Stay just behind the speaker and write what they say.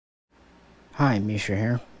Hi, Misha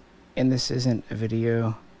here, and this isn't a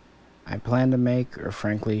video I plan to make or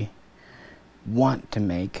frankly want to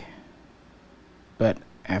make, but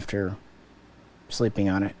after sleeping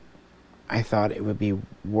on it, I thought it would be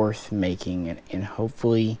worth making and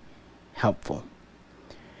hopefully helpful.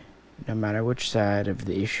 No matter which side of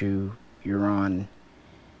the issue you're on,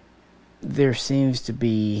 there seems to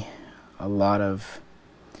be a lot of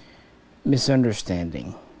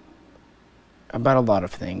misunderstanding about a lot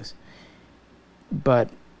of things, but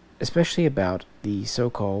especially about the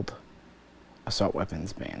so-called assault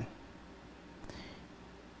weapons ban.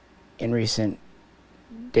 In recent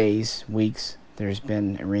days, weeks, there's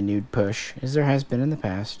been a renewed push, as there has been in the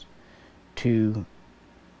past, to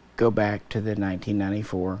go back to the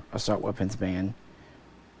 1994 assault weapons ban,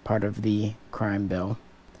 part of the crime bill,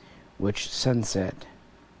 which sunset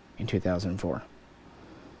in 2004.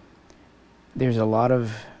 There's a lot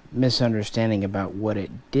of misunderstanding about what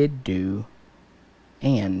it did do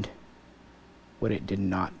and what it did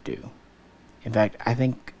not do. In fact, I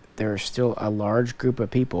think there are still a large group of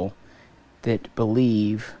people that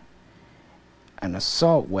believe an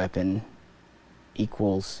assault weapon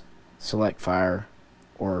equals select fire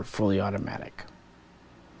or fully automatic.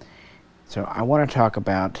 So I want to talk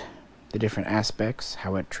about the different aspects,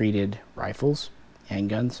 how it treated rifles,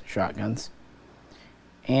 handguns, shotguns,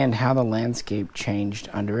 and how the landscape changed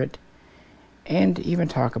under it, and even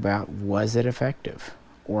talk about was it effective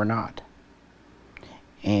or not,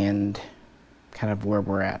 and kind of where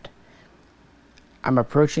we're at. I'm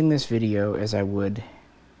approaching this video as I would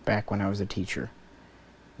back when I was a teacher.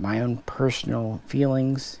 My own personal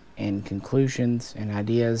feelings and conclusions and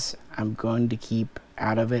ideas I'm going to keep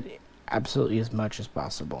out of it absolutely as much as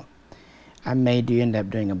possible. I may end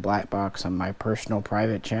up doing a black box on my personal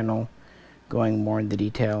private channel going more into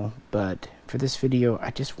detail, but for this video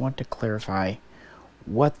I just want to clarify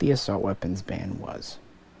what the assault weapons ban was.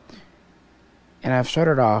 And I've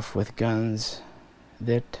started off with guns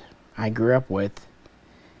that I grew up with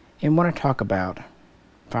and want to talk about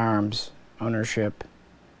firearms ownership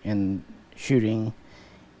and shooting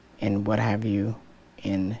and what have you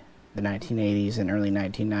in the 1980s and early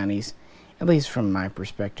 1990s, at least from my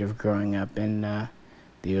perspective growing up in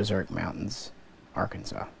the Ozark Mountains,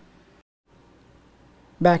 Arkansas.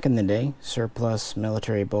 Back in the day, surplus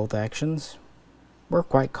military bolt actions were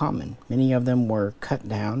quite common. Many of them were cut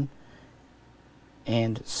down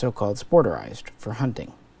and so-called sporterized for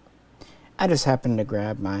hunting. I just happened to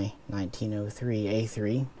grab my 1903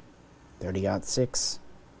 A3 30-06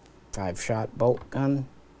 5-shot bolt gun,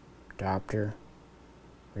 diopter,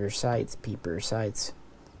 rear sights, peeper sights,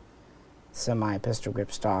 semi-pistol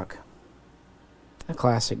grip stock, a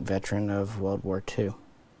classic veteran of World War II.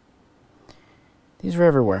 These were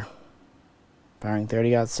everywhere. Firing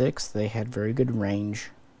 30-06, they had very good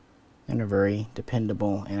range and are very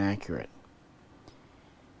dependable and accurate.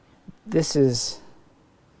 This is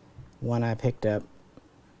one I picked up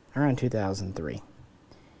around 2003.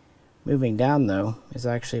 Moving down, though, is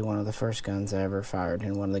actually one of the first guns I ever fired,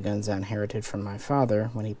 and one of the guns I inherited from my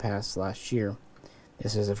father when he passed last year.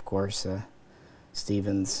 This is, of course,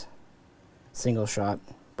 Stevens single shot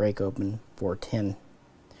break open 410.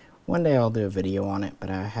 One day I'll do a video on it, but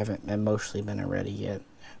I haven't emotionally been ready yet.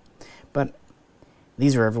 But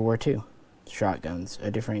these are everywhere too. Shotguns,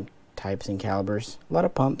 different types and calibers, a lot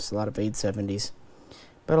of pumps, a lot of 870s,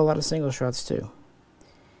 but a lot of single shots too.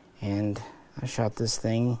 And I shot this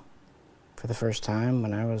thing for the first time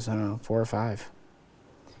when I was, 4 or 5.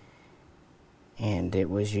 And it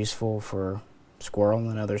was useful for squirrel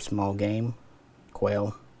and other small game,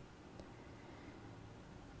 quail.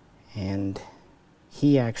 And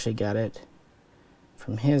he actually got it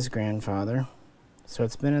from his grandfather, so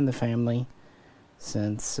it's been in the family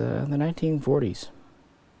since the 1940s.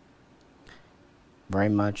 Very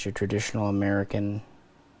much a traditional American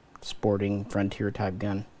sporting frontier type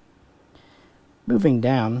gun. Moving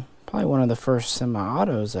down, probably one of the first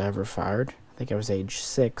semi-autos I ever fired, I think I was age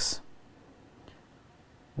 6,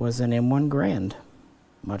 was an M1 Grand.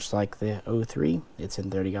 Much like the 03, it's in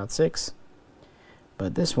 30-06,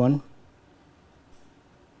 but this one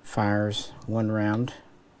fires 1 round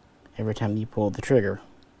every time you pull the trigger,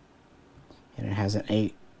 and it has an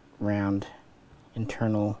 8-round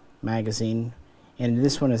internal magazine, and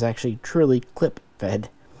this one is actually truly clip fed.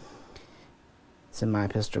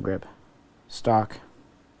 Semi-pistol grip stock,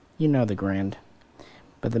 you know the Grand,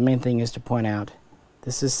 but the main thing is to point out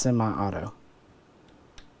this is semi-auto,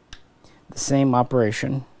 the same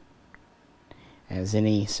operation as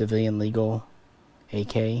any civilian legal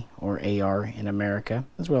AK or AR in America,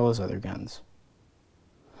 as well as other guns.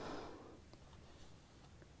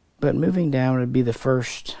 But moving down would be the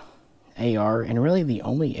first AR, and really the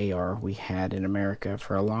only AR we had in America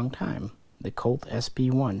for a long time, the Colt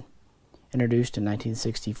SP1, introduced in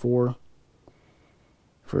 1964.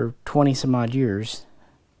 For 20 some odd years,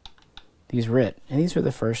 these were it, and these were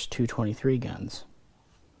the first 223 guns.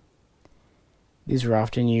 These were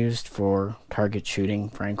often used for target shooting,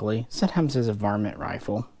 frankly, sometimes as a varmint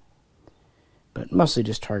rifle, but mostly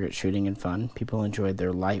just target shooting and fun. People enjoyed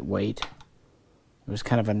their lightweight. It was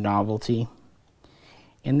kind of a novelty.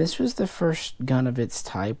 And this was the first gun of its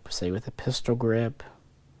type, say with a pistol grip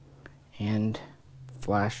and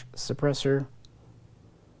flash suppressor,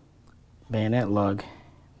 bayonet lug,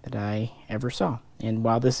 that I ever saw. And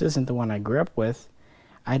while this isn't the one I grew up with,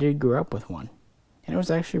 I did grow up with one. And it was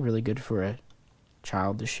actually really good for a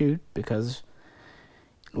child to shoot because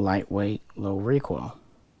lightweight, low recoil.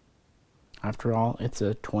 After all, it's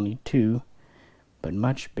a 22, but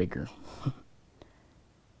much bigger.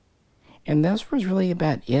 And this was really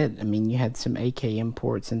about it. I mean, you had some AK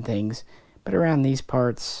imports and things, but around these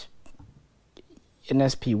parts, an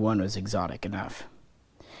SP1 was exotic enough.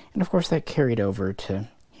 And of course, that carried over to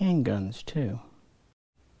handguns too.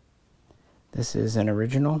 This is an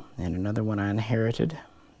original and another one I inherited.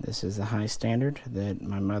 This is the high standard that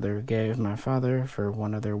my mother gave my father for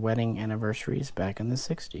one of their wedding anniversaries back in the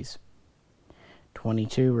 60s.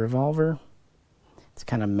 22 revolver. It's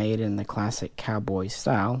kind of made in the classic cowboy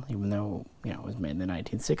style, even though, it was made in the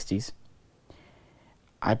 1960s.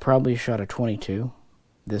 I probably shot a 22,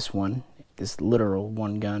 this one, this literal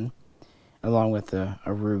one gun, along with a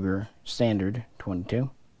Ruger standard 22,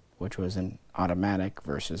 which was an automatic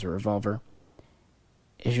versus a revolver,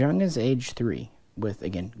 as young as age 3, with,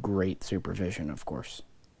 again, great supervision, of course.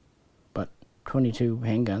 But 22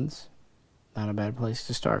 handguns, not a bad place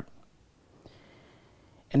to start.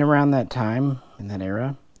 And around that time, in that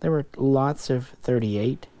era, there were lots of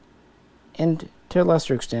 38, and to a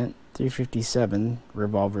lesser extent, 357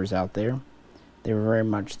 revolvers out there. They were very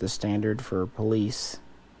much the standard for police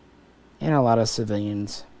and a lot of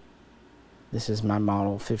civilians. This is my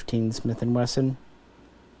Model 15 Smith & Wesson.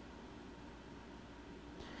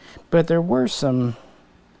 But there were some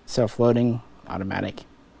self-loading, automatic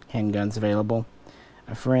handguns available.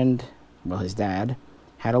 A friend, well, his dad,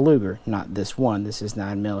 had a Luger. Not this one. This is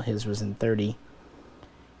 9mm. His was in 30.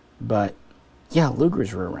 But, yeah,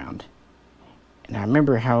 Lugers were around. And I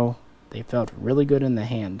remember how they felt really good in the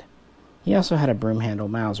hand. He also had a broom handle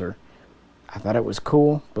Mauser. I thought it was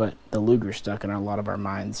cool, but the Luger stuck in a lot of our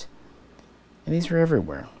minds. And these were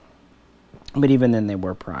everywhere. But even then, they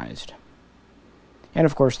were prized. And,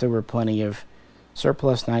 of course, there were plenty of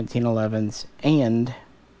surplus 1911s and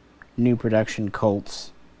new production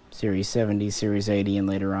Colts, Series 70, Series 80, and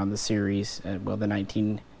later on the Series, the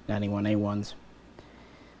 1991 A1s.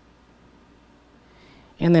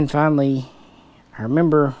 And then finally, I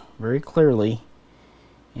remember very clearly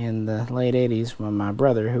in the late 80s when my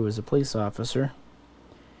brother, who was a police officer,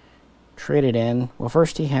 traded in, well,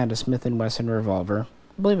 first he had a Smith & Wesson revolver.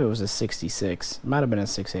 I believe it was a 66. It might have been a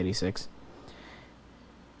 686.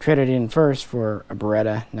 Traded in first for a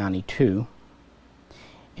Beretta 92.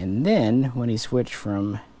 And then, when he switched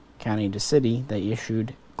from county to city, they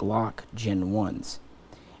issued Glock Gen 1s.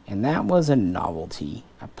 And that was a novelty.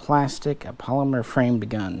 A polymer framed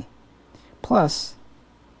gun. Plus,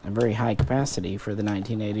 a very high capacity for the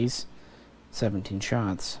 1980s, 17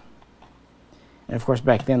 shots. And of course,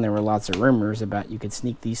 back then there were lots of rumors about you could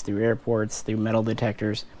sneak these through airports, through metal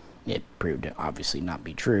detectors. It proved to obviously not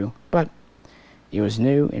be true, but it was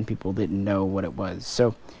new and people didn't know what it was.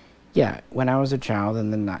 So, yeah, when I was a child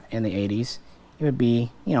in the 80s, it would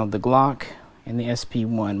be, the Glock and the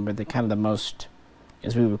SP1 were the kind of the most,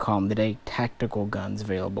 as we would call them today, tactical guns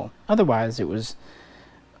available. Otherwise, it was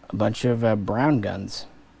a bunch of brown guns.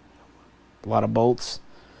 A lot of bolts,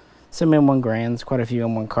 some M1 Grands, quite a few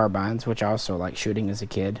M1 carbines, which I also liked shooting as a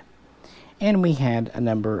kid. And we had a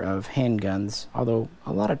number of handguns, although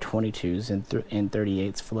a lot of 22s and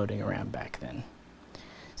 38s floating around back then.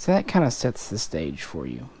 So that kind of sets the stage for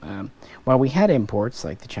you. While we had imports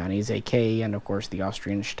like the Chinese AK and of course the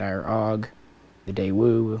Austrian Steyr AUG, the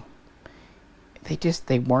Daewoo,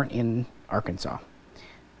 they weren't in Arkansas.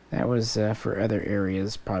 That was for other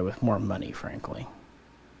areas, probably with more money, frankly.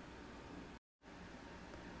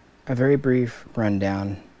 A very brief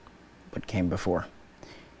rundown what came before.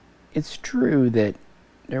 It's true that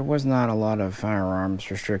there was not a lot of firearms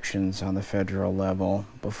restrictions on the federal level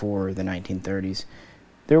before the 1930s.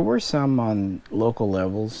 There were some on local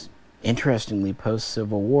levels. Interestingly,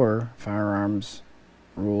 post-Civil War, firearms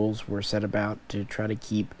rules were set about to try to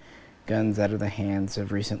keep guns out of the hands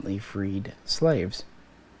of recently freed slaves.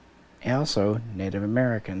 And also Native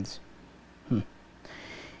Americans.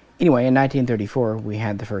 Anyway, in 1934, we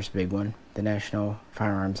had the first big one, the National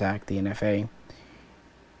Firearms Act, the NFA.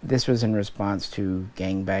 This was in response to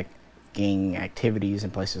gang activities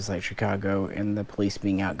in places like Chicago and the police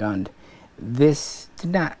being outgunned. This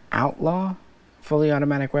did not outlaw fully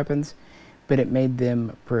automatic weapons, but it made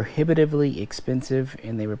them prohibitively expensive,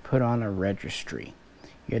 and they were put on a registry.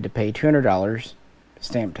 You had to pay $200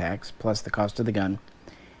 stamp tax plus the cost of the gun,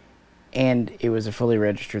 and it was a fully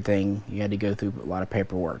registered thing. You had to go through a lot of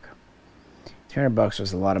paperwork. $200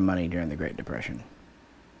 was a lot of money during the Great Depression.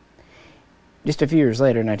 Just a few years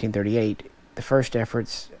later, 1938, the first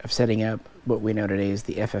efforts of setting up what we know today as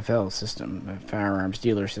the FFL system, the firearms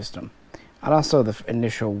dealer system, and also the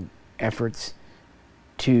initial efforts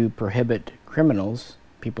to prohibit criminals,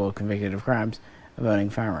 people convicted of crimes, of owning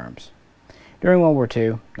firearms. During World War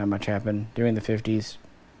II, not much happened. During the 50s,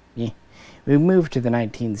 we moved to the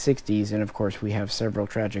 1960s, and of course we have several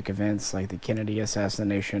tragic events like the Kennedy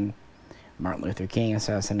assassination, Martin Luther King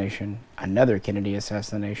assassination, another Kennedy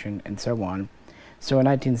assassination, and so on. So in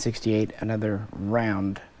 1968, another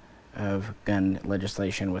round of gun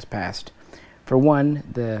legislation was passed. For one,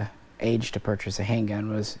 the age to purchase a handgun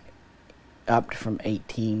was upped from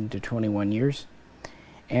 18 to 21 years.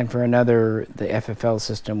 And for another, the FFL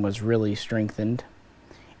system was really strengthened.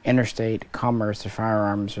 Interstate commerce of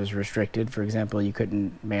firearms was restricted. For example, you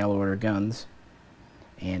couldn't mail order guns.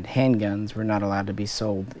 And handguns were not allowed to be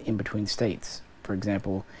sold in between states. For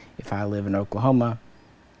example, if I live in Oklahoma,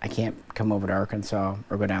 I can't come over to Arkansas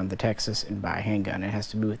or go down to Texas and buy a handgun. It has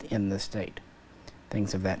to be within the state.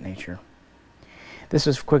 Things of that nature. This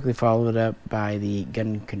was quickly followed up by the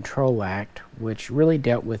Gun Control Act, which really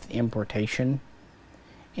dealt with importation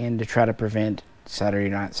and to try to prevent Saturday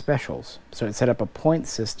night specials. So it set up a point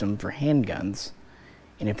system for handguns,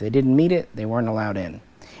 and if they didn't meet it, they weren't allowed in.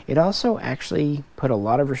 It also actually put a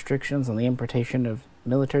lot of restrictions on the importation of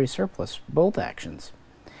military surplus bolt actions.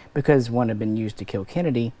 Because one had been used to kill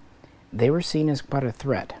Kennedy, they were seen as quite a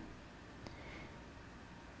threat.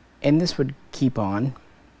 And this would keep on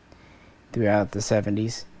throughout the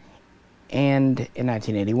 70s. And in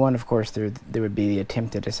 1981, of course, there would be the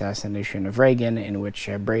attempted assassination of Reagan, in which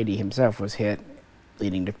Brady himself was hit,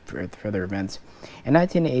 leading to further events. In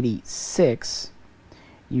 1986,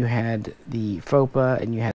 you had the FOPA,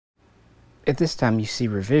 and you had, at this time, you see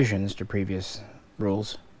revisions to previous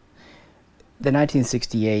rules. The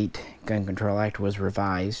 1968 Gun Control Act was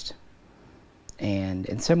revised, and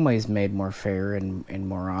in some ways made more fair and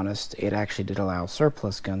more honest. It actually did allow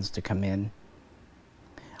surplus guns to come in.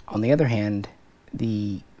 On the other hand,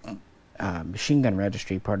 the machine gun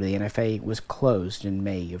registry, part of the NFA, was closed in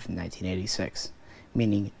May of 1986,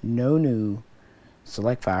 meaning no new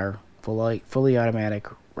select fire, fully automatic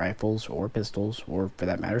rifles or pistols, or for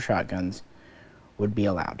that matter shotguns, would be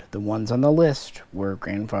allowed. The ones on the list were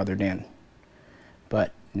grandfathered in,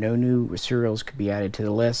 but no new serials could be added to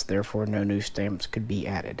the list, therefore no new stamps could be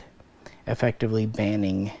added, effectively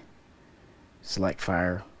banning select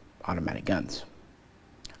fire automatic guns.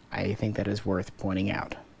 I think that is worth pointing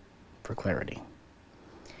out for clarity.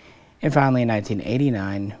 And finally, in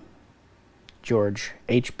 1989, George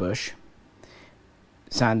H. Bush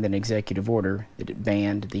signed an executive order that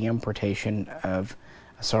banned the importation of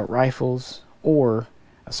assault rifles or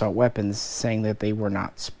assault weapons, saying that they were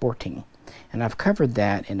not sporting. And I've covered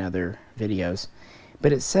that in other videos,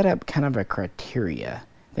 but it set up kind of a criteria,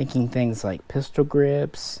 thinking things like pistol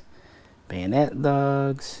grips, bayonet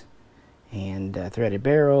lugs, and threaded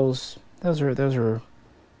barrels. Those are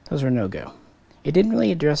no-go. It didn't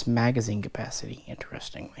really address magazine capacity,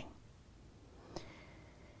 interestingly.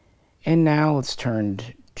 And now let's turn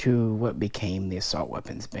to what became the assault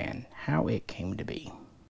weapons ban, how it came to be.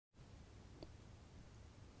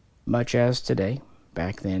 Much as today,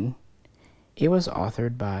 back then, it was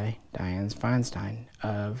authored by Dianne Feinstein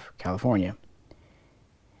of California.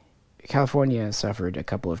 California suffered a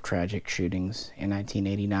couple of tragic shootings. In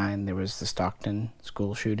 1989, there was the Stockton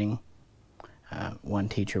school shooting. One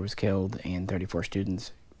teacher was killed and 34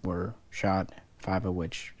 students were shot, 5 of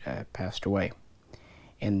which passed away.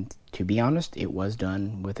 And to be honest, it was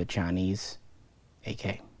done with a Chinese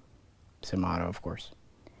AK, semi-auto, of course.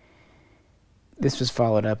 This was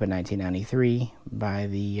followed up in 1993 by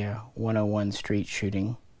the 101 Street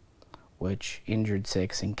shooting, which injured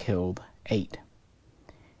 6 and killed 8.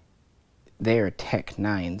 There, Tech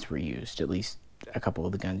 9s were used. At least a couple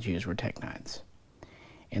of the guns used were Tech 9s.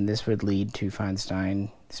 And this would lead to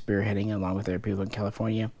Feinstein spearheading, along with other people in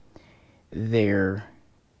California, their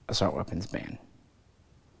assault weapons ban.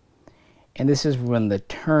 And this is when the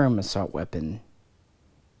term assault weapon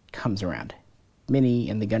comes around. Many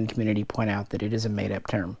in the gun community point out that it is a made-up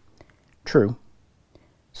term. True,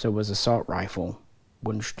 So was assault rifle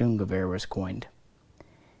when Sturmgewehr was coined.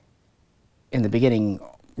 In the beginning,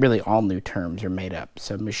 really all new terms are made up.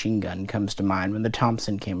 So machine gun comes to mind when the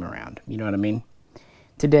Thompson came around. You know what I mean?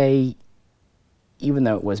 Today, even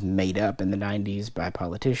though it was made up in the 90s by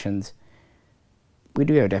politicians, we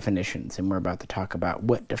do have definitions, and we're about to talk about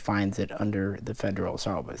what defines it under the federal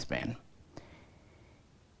assault weapons ban.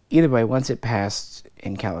 Either way, once it passed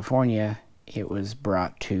in California, it was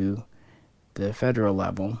brought to the federal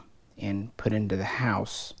level and put into the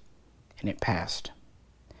House, and it passed.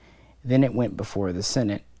 Then it went before the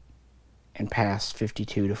Senate and passed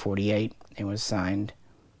 52-48 and was signed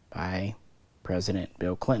by President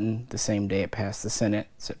Bill Clinton the same day it passed the Senate,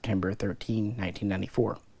 September 13,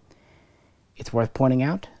 1994. It's worth pointing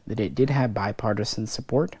out that it did have bipartisan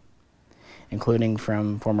support, including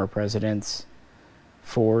from former presidents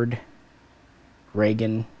Ford,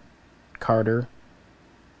 Reagan, Carter,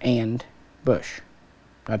 and Bush,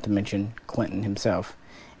 not to mention Clinton himself,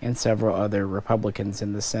 and several other Republicans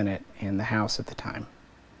in the Senate and the House at the time.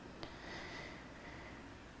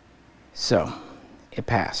 So, it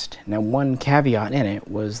passed. Now, one caveat in it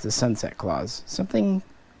was the sunset clause, something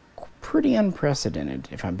pretty unprecedented,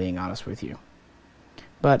 if I'm being honest with you.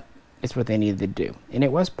 But it's what they needed to do. And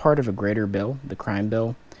it was part of a greater bill, the crime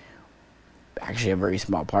bill, actually a very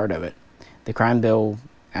small part of it. The crime bill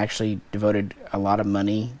actually devoted a lot of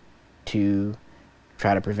money to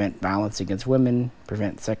try to prevent violence against women,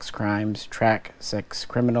 prevent sex crimes, track sex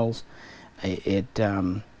criminals. It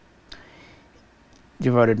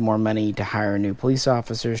devoted more money to hire new police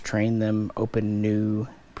officers, train them, open new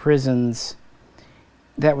prisons.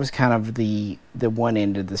 That was kind of the one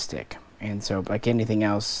end of the stick. And so, like anything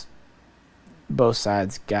else, both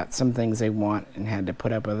sides got some things they want and had to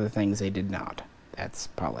put up other things they did not. That's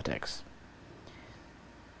politics.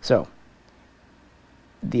 So,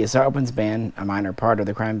 the assault weapons ban, a minor part of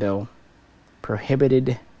the crime bill,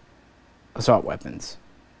 prohibited assault weapons.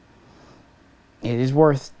 It is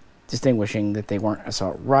worth distinguishing that they weren't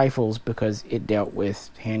assault rifles because it dealt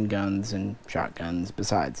with handguns and shotguns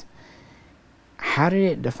besides. How did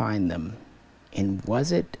it define them? And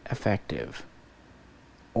was it effective?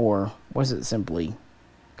 Or was it simply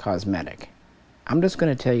cosmetic? I'm just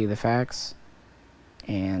going to tell you the facts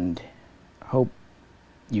and hope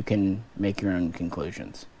you can make your own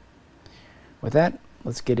conclusions. With that,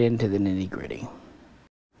 let's get into the nitty-gritty.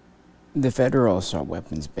 The federal assault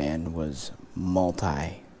weapons ban was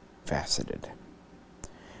multifaceted,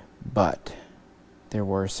 but there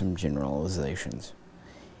were some generalizations.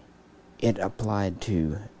 It applied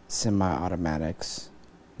to semi-automatics,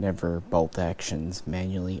 never bolt actions,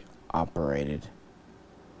 manually operated,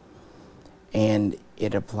 and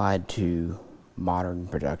it applied to modern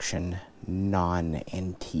production,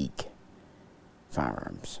 non-antique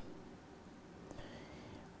firearms.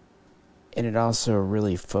 And it also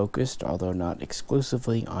really focused, although not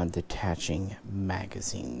exclusively, on detaching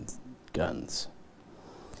magazine guns.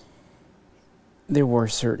 There were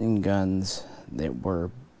certain guns that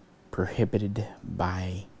were prohibited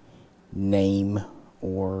by name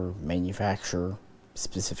or manufacturer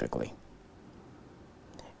specifically.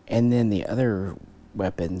 And then the other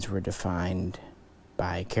weapons were defined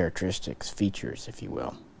by characteristics, features, if you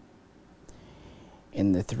will.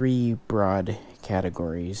 And the three broad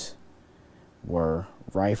categories were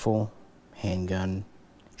rifle, handgun,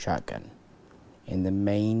 shotgun. And the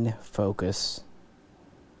main focus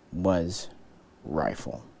was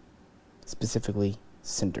rifle, specifically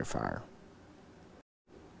centerfire.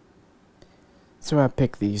 So I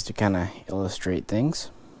picked these to kind of illustrate things.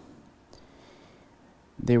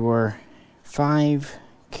 There were 5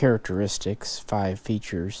 characteristics, 5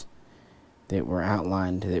 features that were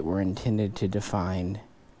outlined that were intended to define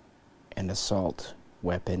an assault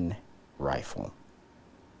weapon rifle.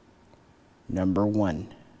 Number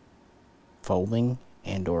 1, folding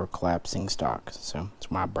and or collapsing stock. So that's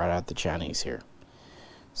why I brought out the Chinese here.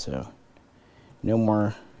 So no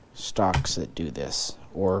more stocks that do this,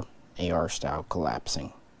 or AR style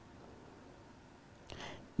collapsing.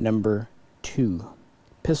 Number 2,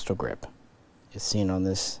 pistol grip, is seen on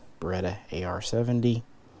this Beretta AR-70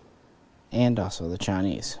 and also the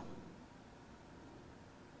Chinese.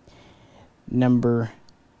 Number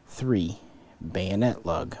 3, bayonet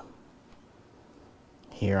lug.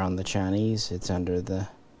 Here on the Chinese, it's under the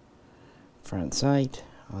front sight.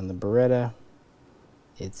 On the Beretta,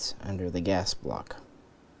 it's under the gas block.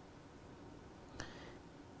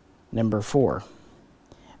 Number 4,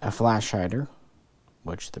 a flash hider,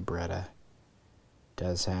 which the Beretta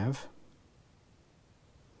does have.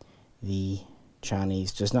 The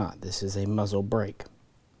Chinese does not. This is a muzzle brake.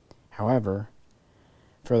 However,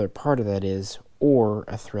 further part of that is, or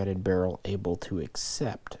a threaded barrel able to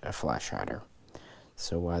accept a flash hider.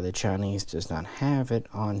 So while the Chinese does not have it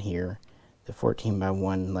on here, the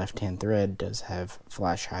 14x1 left-hand thread does have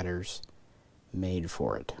flash hiders made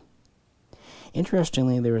for it.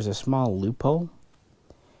 Interestingly, there was a small loophole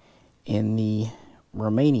in the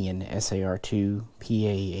Romanian SAR2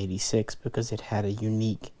 PA86 because it had a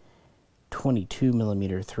unique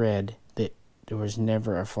 22mm thread that there was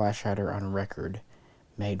never a flash hider on record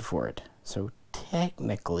made for it. So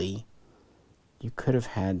technically, you could have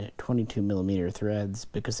had 22mm threads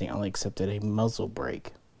because they only accepted a muzzle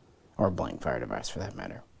brake, or a blank fire device for that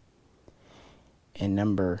matter. And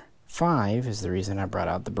number 5 is the reason I brought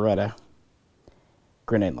out the Beretta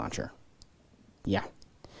grenade launcher. Yeah.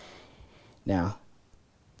 Now,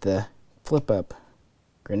 the flip-up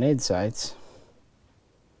grenade sights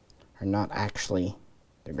are not actually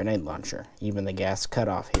the grenade launcher. Even the gas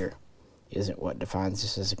cutoff here isn't what defines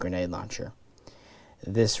this as a grenade launcher.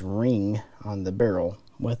 This ring on the barrel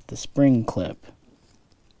with the spring clip,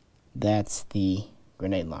 that's the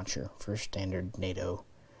grenade launcher for standard NATO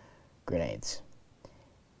grenades.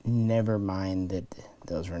 Never mind that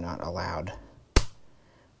those were not allowed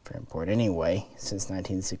for import anyway. Since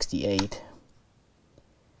 1968,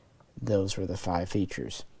 those were the 5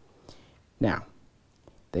 features. Now,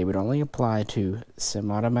 they would only apply to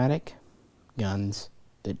semi-automatic guns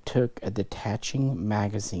that took a detaching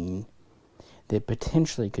magazine that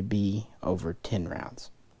potentially could be over 10 rounds.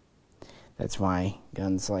 That's why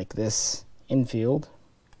guns like this Enfield,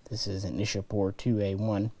 this is an Mishaco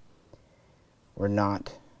 2A1, were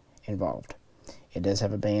not involved. It does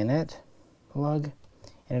have a bayonet lug,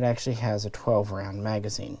 and it actually has a 12-round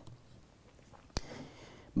magazine.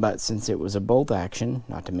 But since it was a bolt action,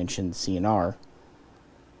 not to mention CNR,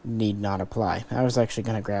 need not apply. I was actually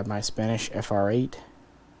going to grab my Spanish FR8,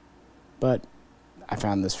 but I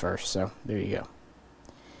found this first, so there you go.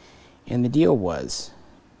 And the deal was,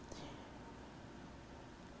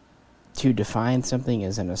 to define something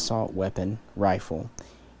as an assault weapon rifle,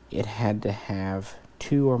 it had to have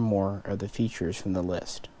 2 or more of the features from the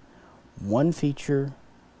list. 1 feature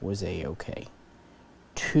was A-okay.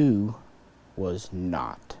 2 was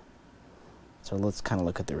not. So let's kind of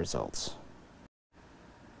look at the results.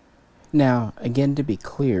 Now, again, to be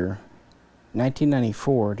clear,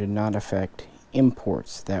 1994 did not affect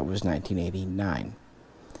imports. That was 1989.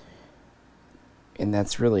 And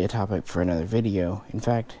that's really a topic for another video. In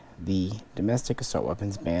fact, the domestic assault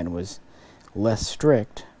weapons ban was less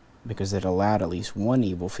strict because it allowed at least 1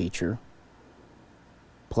 evil feature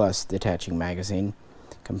plus detaching magazine,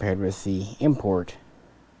 compared with the import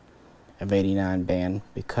of 89 ban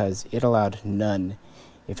because it allowed none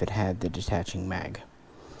if it had the detaching mag.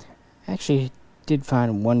 I actually did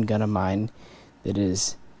find 1 gun of mine that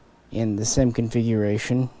is in the same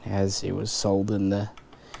configuration as it was sold in the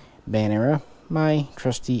ban era, my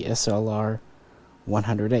trusty SLR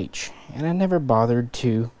 100H, and I never bothered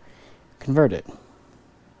to convert it.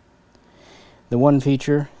 The 1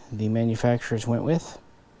 feature the manufacturers went with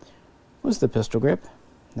was the pistol grip.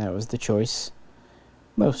 That was the choice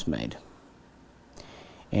most made.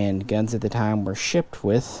 And guns at the time were shipped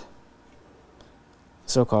with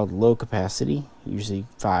so-called low capacity, usually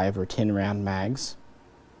 5 or 10 round mags,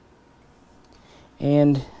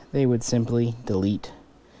 and they would simply delete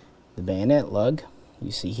the bayonet lug.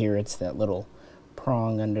 You see here it's that little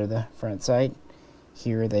prong under the front sight.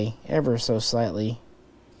 Here they ever so slightly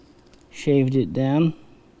shaved it down.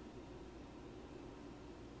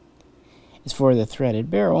 As for the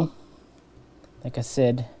threaded barrel, like I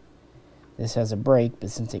said, this has a brake, but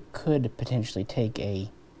since it could potentially take a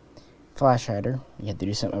flash hider, you have to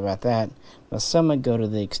do something about that. Now, some would go to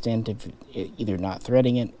the extent of either not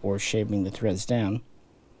threading it or shaving the threads down.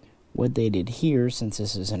 What they did here, since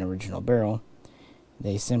this is an original barrel,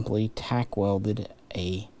 they simply tack welded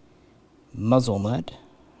a muzzle nut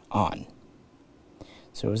on.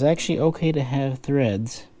 So it was actually okay to have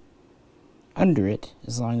threads under it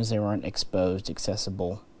as long as they weren't exposed,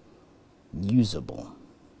 accessible, usable.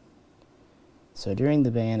 So during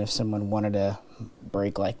the ban, if someone wanted a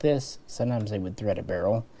break like this, sometimes they would thread a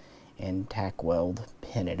barrel and tack weld,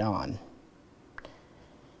 pin it on.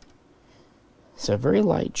 So very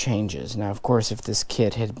light changes. Now, of course, if this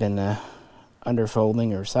kit had been a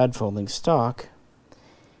underfolding or side folding stock,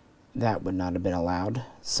 that would not have been allowed.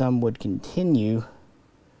 Some would continue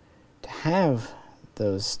to have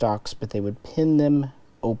those stocks, but they would pin them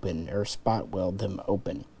open or spot weld them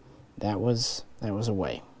open. That was a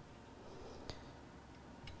way.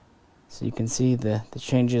 So you can see the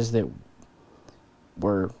changes that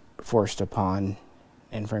were forced upon,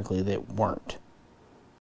 and frankly that weren't.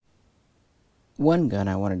 One gun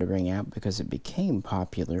I wanted to bring out because it became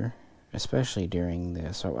popular, especially during the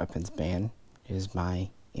assault weapons ban, is my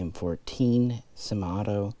M14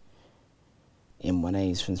 semi-auto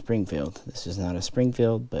M1As from Springfield. This is not a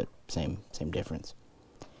Springfield, but same difference.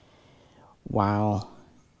 While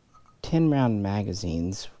 10-round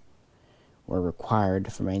magazines were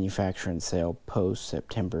required for manufacture and sale post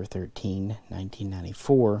September 13,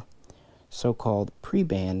 1994, so-called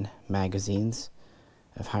pre-ban magazines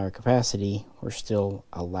of higher capacity were still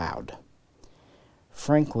allowed.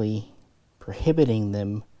 Frankly, prohibiting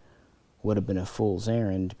them would have been a fool's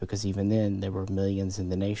errand, because even then there were millions in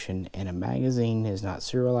the nation, and a magazine is not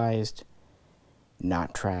serialized,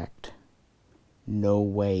 not tracked, no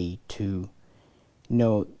way to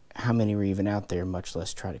know how many were even out there, much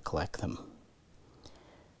less try to collect them.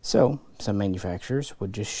 So some manufacturers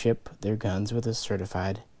would just ship their guns with a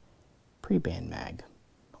certified pre-ban mag,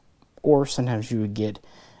 or sometimes you would get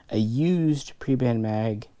a used pre-ban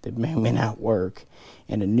mag that may or may not work,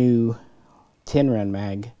 and a new 10-round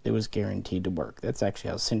mag that was guaranteed to work. That's actually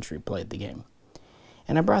how Century played the game.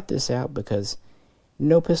 And I brought this out because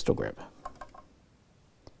no pistol grip.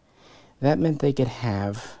 That meant they could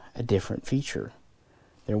have a different feature.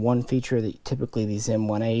 Their one feature that typically these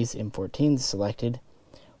M1As, M14s selected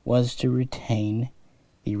was to retain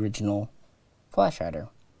the original flash hider.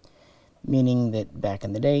 Meaning that back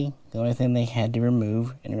in the day, the only thing they had to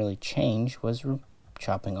remove and really change was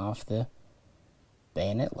chopping off the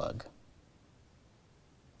bayonet lug.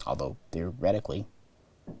 Although, theoretically,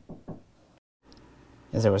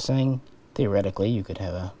 as I was saying, theoretically you could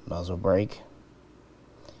have a muzzle brake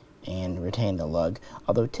and retain the lug.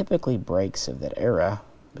 Although typically brakes of that era,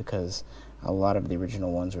 because a lot of the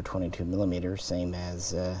original ones were 22 millimeters, same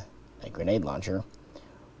as a grenade launcher,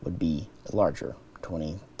 would be larger,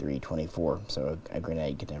 23, 24, so a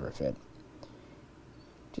grenade could never fit.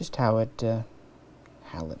 Just how it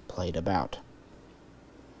played about.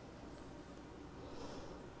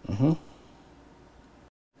 I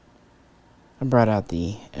brought out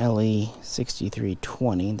the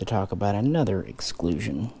LE6320 to talk about another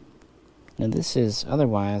exclusion. Now this is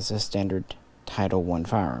otherwise a standard Title I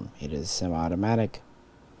firearm. It is semi-automatic,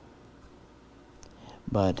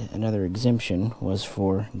 but another exemption was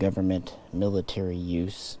for government military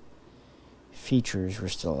use. Features were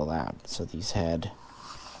still allowed. So these had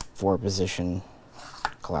 4-position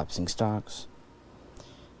collapsing stocks.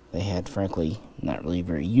 They had, frankly, not really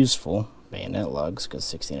very useful bayonet lugs, because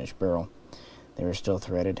 16-inch barrel. They were still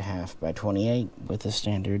threaded 1/2x28 with a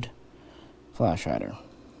standard flash hider.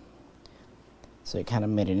 So it kind of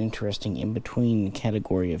made an interesting in-between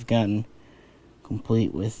category of gun,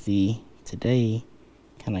 complete with the, today,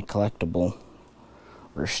 kind of collectible,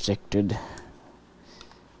 restricted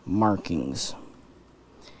markings.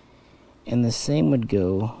 And the same would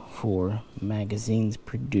go for magazines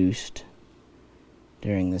produced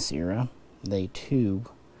during this era. They too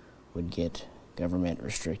would get government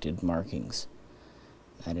restricted markings.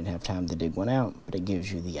 I didn't have time to dig one out, but it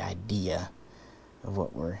gives you the idea of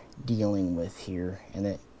what we're dealing with here, and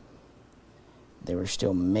that they were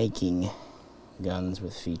still making guns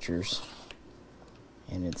with features,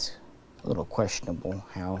 and it's a little questionable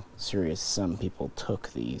how serious some people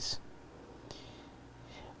took these.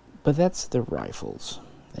 But that's the rifles.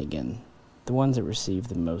 Again, the ones that received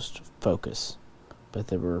the most focus. But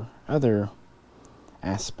there were other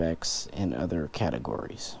aspects and other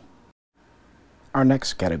categories. Our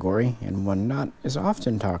next category, and one not as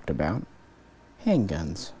often talked about,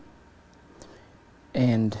 handguns.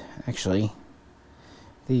 And actually,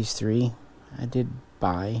 these three I did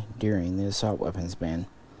buy during the assault weapons ban.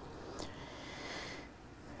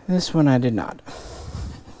 This one I did not,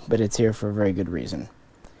 but it's here for a very good reason.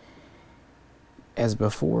 As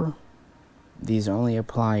before, these only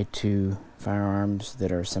apply to firearms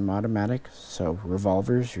that are semi-automatic, so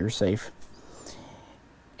revolvers, you're safe,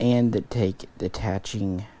 and that take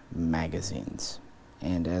detaching magazines.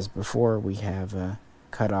 And as before, we have a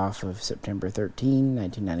cutoff of September 13,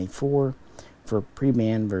 1994 for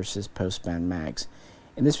pre-ban versus post-ban mags.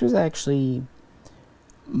 And this was actually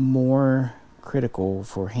more critical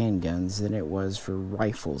for handguns than it was for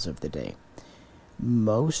rifles of the day.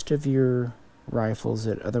 Most of your rifles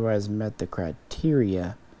that otherwise met the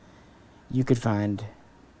criteria, you could find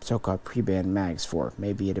so-called pre-ban mags for,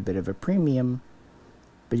 maybe at a bit of a premium,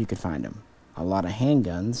 but you could find them. A lot of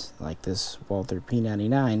handguns, like this Walther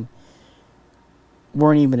P99,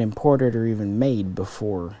 weren't even imported or even made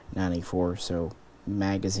before 94, so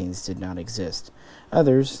magazines did not exist.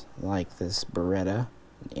 Others, like this Beretta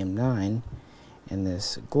M9 and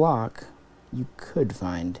this Glock, you could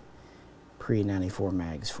find pre-94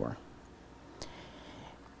 mags for.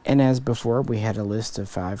 And as before, we had a list of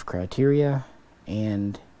 5 criteria,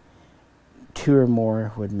 and 2 or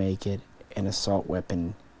more would make it an assault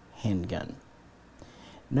weapon handgun.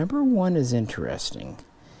 Number 1 is interesting.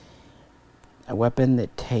 A weapon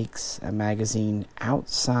that takes a magazine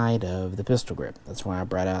outside of the pistol grip. That's why I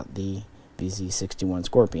brought out the VZ61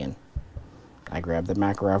 Scorpion. I grabbed the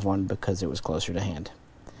Makarov one because it was closer to hand.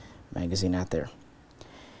 Magazine out there.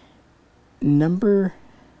 Number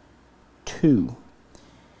 2.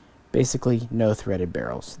 Basically, no threaded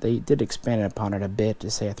barrels. They did expand upon it a bit to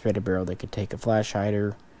say a threaded barrel that could take a flash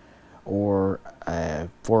hider or a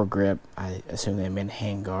foregrip. I assume they meant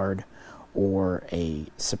handguard, or a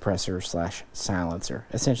suppressor slash silencer.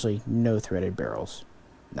 Essentially, no threaded barrels.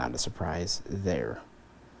 Not a surprise there.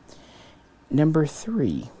 Number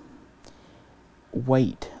 3,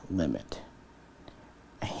 weight limit.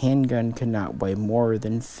 A handgun could not weigh more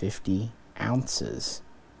than 50 ounces.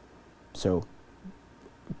 So,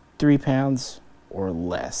 3 pounds or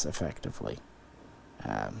less, effectively.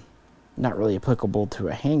 Not really applicable to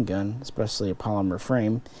a handgun, especially a polymer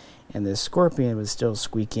frame. And this Scorpion would still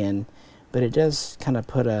squeak in, but it does kind of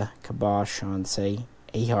put a kibosh on, say,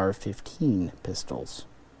 AR-15 pistols.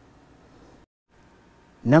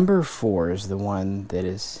 Number 4 is the one that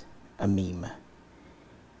is a meme.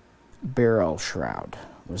 Barrel shroud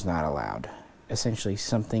was not allowed. Essentially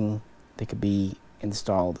something that could be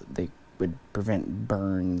installed that would prevent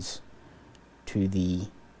burns to the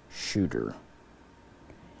shooter.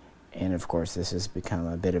 And of course this has become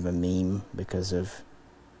a bit of a meme because of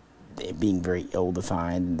it being very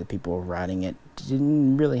ill-defined, and the people writing it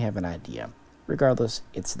didn't really have an idea. Regardless,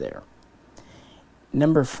 it's there.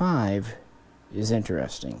 Number 5 is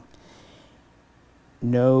interesting.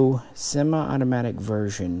 No semi-automatic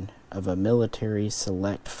version of a military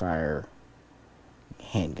select fire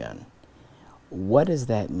handgun. What does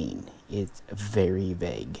that mean? It's very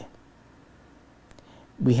vague.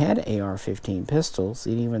 We had AR-15 pistols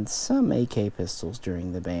and even some AK pistols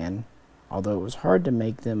during the ban, although it was hard to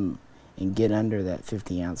make them and get under that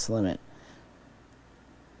 50-ounce limit.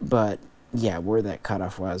 But yeah, where that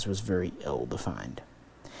cutoff was very ill-defined.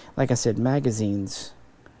 Like I said, magazines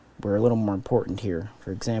were a little more important here.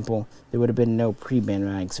 For example, there would have been no pre-ban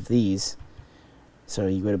mags of these, so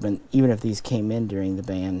you would have been, even if these came in during the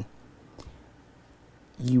ban,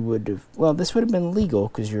 you would have, well, this would have been legal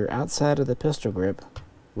because you're outside of the pistol grip,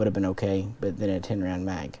 would have been okay, but then a 10-round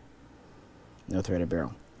mag, no threaded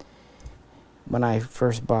barrel. When I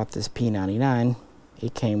first bought this P99,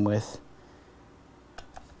 it came with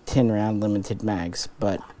 10-round limited mags,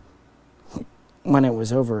 but when it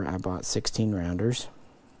was over, I bought 16 rounders,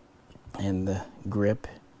 and the grip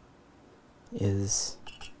is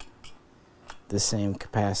the same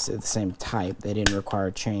capacity, the same type. They didn't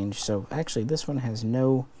require change, so actually this one has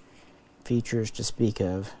no features to speak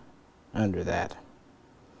of under that.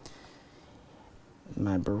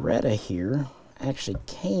 My Beretta here actually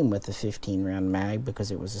came with a 15-round mag because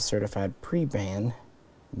it was a certified pre-ban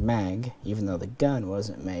mag, even though the gun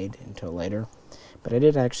wasn't made until later. But I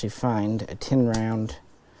did actually find a 10-round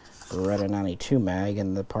Beretta 92 mag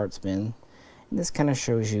in the parts bin. And this kind of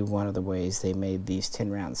shows you one of the ways they made these 10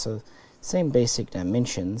 rounds. So same basic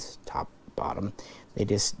dimensions, top, bottom. They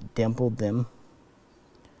just dimpled them.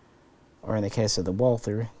 Or in the case of the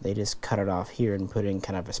Walther, they just cut it off here and put in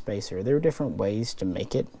kind of a spacer. There are different ways to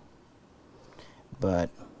make it,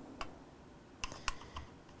 but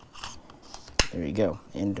there you go.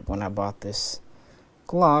 And when I bought this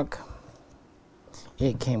Glock,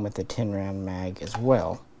 it came with a 10-round mag as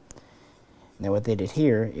well. Now what they did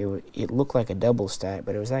here, it looked like a double stack,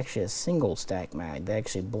 but it was actually a single stack mag. They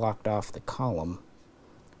actually blocked off the column.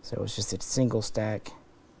 So it was just a single stack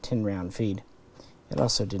 10-round feed. It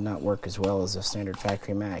also did not work as well as a standard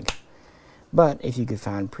factory mag. But if you could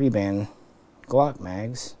find pre-ban Glock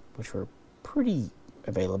mags, which were pretty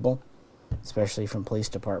available, especially from police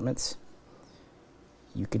departments,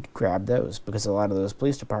 you could grab those, because a lot of those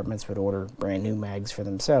police departments would order brand new mags for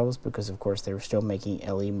themselves because of course they were still making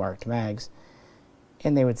LE marked mags,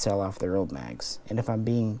 and they would sell off their old mags. And if I'm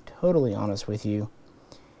being totally honest with you,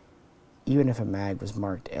 even if a mag was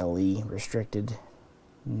marked LE restricted,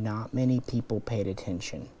 not many people paid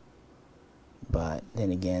attention. But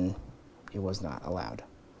then again, it was not allowed.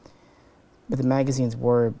 But the magazines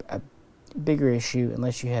were a bigger issue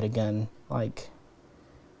unless you had a gun like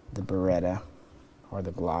the Beretta or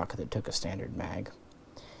the Glock that took a standard mag.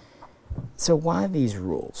 So why these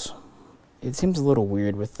rules? It seems a little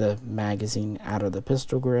weird with the magazine out of the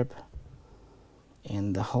pistol grip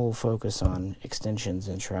and the whole focus on extensions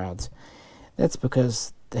and shrouds. That's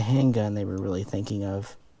because the handgun they were really thinking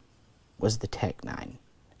of was the Tech 9.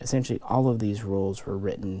 essentially all of these rules were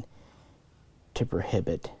written to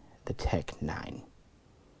prohibit the Tech 9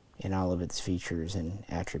 in all of its features and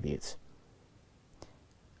attributes.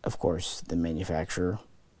 Of course, the manufacturer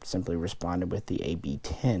simply responded with the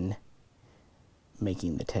AB10,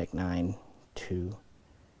 making the Tech 9 to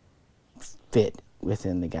fit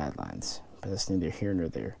within the guidelines, but that's neither here nor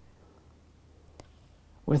there.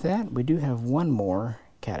 With that, we do have one more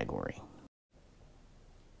category.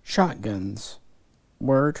 Shotguns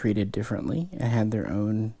were treated differently and had their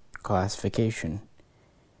own classification.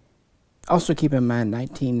 Also keep in mind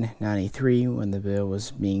 1993 when the bill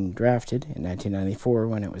was being drafted, and 1994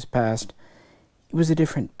 when it was passed, it was a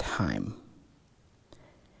different time.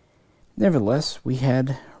 Nevertheless, we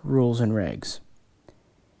had rules and regs.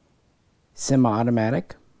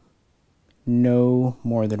 Semi-automatic, no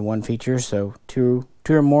more than one feature, so two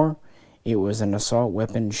or more, it was an assault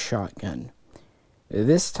weapon shotgun.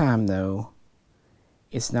 This time, though,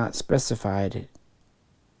 it's not specified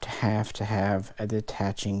to have a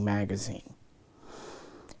detaching magazine.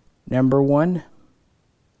 Number 1,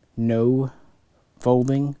 no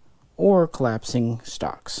folding or collapsing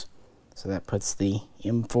stocks. So that puts the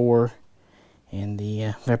M4 and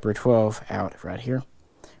the Viper 12 out right here.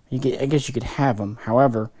 I guess you could have them.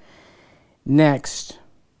 However, next,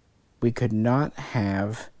 we could not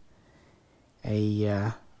have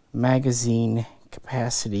a magazine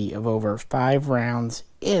capacity of over 5 rounds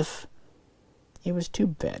if it was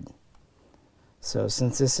tube fed. So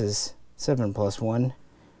since this is 7+1,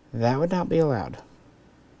 that would not be allowed.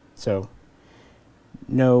 So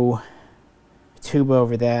no tube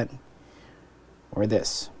over that or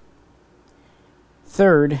this.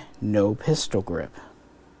 Third, no pistol grip.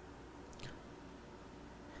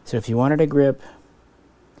 So if you wanted a grip,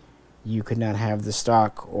 you could not have the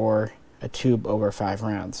stock or a tube over 5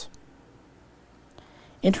 rounds.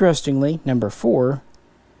 Interestingly, number 4,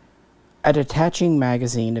 a detaching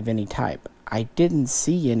magazine of any type. I didn't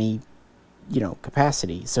see any,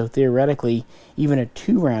 capacity. So theoretically, even a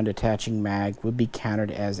 2-round detaching mag would be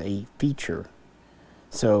counted as a feature.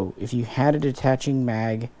 So if you had a detaching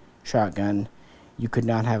mag shotgun, you could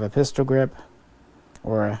not have a pistol grip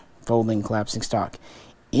or a folding collapsing stock.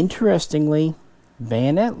 Interestingly,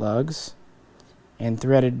 bayonet lugs and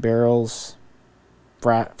threaded barrels,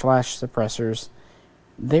 flash suppressors,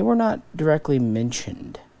 they were not directly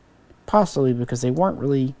mentioned, possibly because they weren't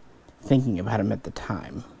really thinking about them at the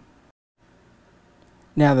time.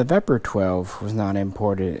 Now, the Viper 12 was not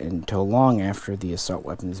imported until long after the assault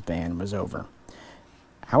weapons ban was over.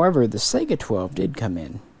 However, the Sega 12 did come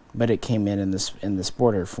in, but it came in the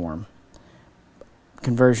sporter form.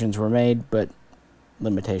 Conversions were made, but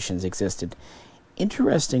limitations existed.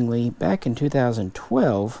 Interestingly, back in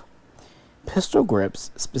 2012, pistol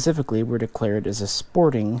grips specifically were declared as a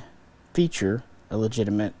sporting feature, a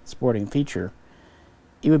legitimate sporting feature.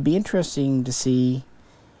 It would be interesting to see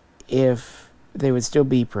if they would still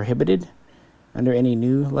be prohibited under any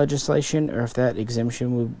new legislation, or if that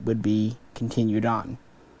exemption would be continued on.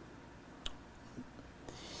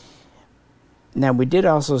 Now, we did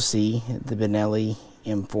also see the Benelli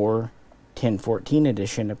M4 1014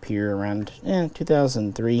 edition appear around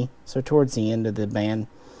 2003, so towards the end of the ban,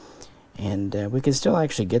 and we can still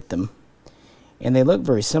actually get them. And they look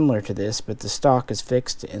very similar to this, but the stock is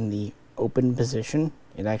fixed in the open position.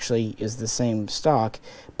 It actually is the same stock,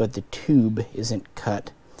 but the tube isn't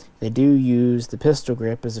cut. They do use the pistol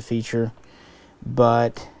grip as a feature,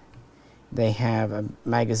 but they have a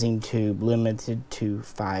magazine tube limited to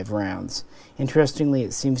 5 rounds. Interestingly,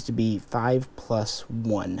 it seems to be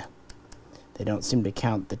 5+1. They don't seem to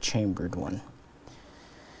count the chambered one.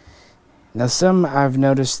 Now, some I've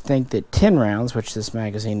noticed think that 10 rounds, which this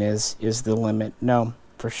magazine is the limit. No,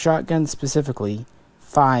 for shotguns specifically,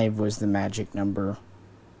 5 was the magic number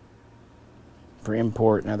for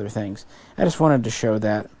import and other things. I just wanted to show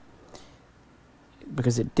that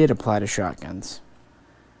because it did apply to shotguns,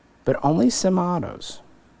 but only semi-autos.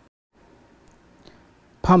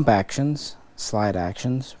 Pump actions, slide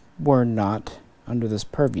actions, were not under this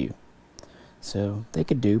purview, so they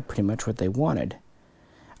could do pretty much what they wanted.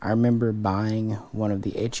 I remember buying one of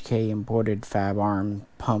the HK imported Fab Arm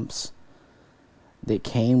pumps that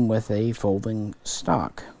came with a folding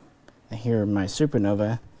stock. Now here my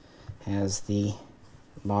Supernova has the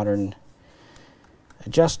modern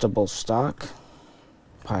adjustable stock.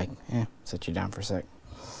 Set you down for a sec.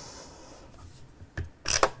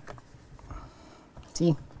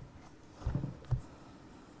 See?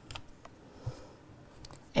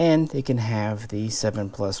 And it can have the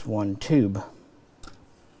 7+1 tube.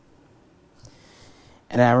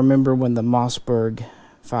 And I remember when the Mossberg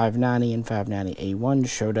 590 and 590A1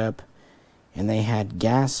 showed up, and they had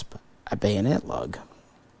GASP, a bayonet lug,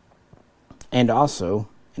 and also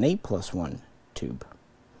an 8+1 tube.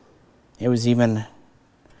 It was even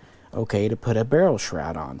okay to put a barrel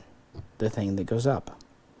shroud on, the thing that goes up.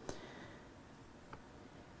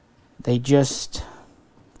 They just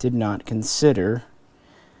did not consider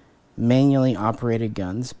manually operated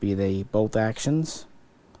guns, be they bolt actions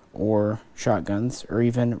or shotguns or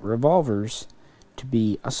even revolvers, to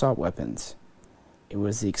be assault weapons. It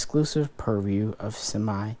was the exclusive purview of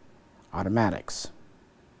semi-automatics.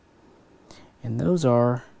 And those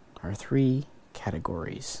are our three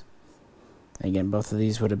categories. Again, both of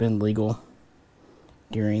these would have been legal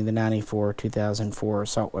during the 94-2004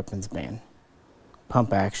 assault weapons ban.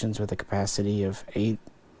 Pump actions with a capacity of 8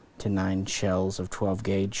 to 9 shells of 12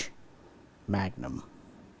 gauge Magnum.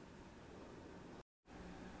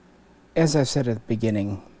 As I said at the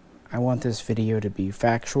beginning, I want this video to be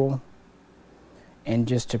factual and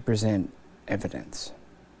just to present evidence.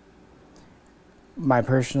 My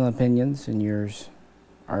personal opinions and yours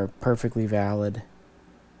are perfectly valid,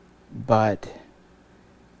 but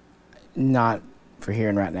not for here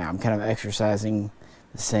and right now. I'm kind of exercising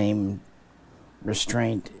the same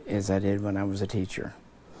restraint as I did when I was a teacher.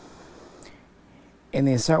 And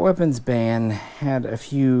the assault weapons ban had a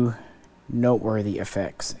few noteworthy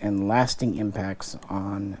effects and lasting impacts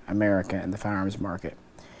on America and the firearms market.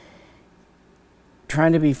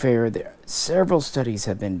 Trying to be fair, several studies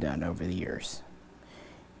have been done over the years.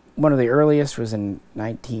 One of the earliest was in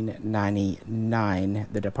 1999.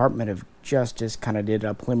 The Department of Justice kind of did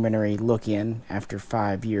a preliminary look-in after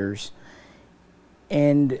 5 years,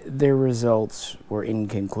 and their results were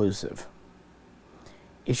inconclusive.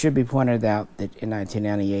 It should be pointed out that in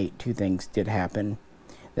 1998, two things did happen.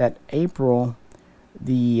 That April,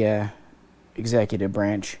 the executive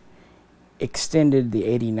branch extended the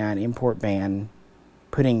 '89 import ban,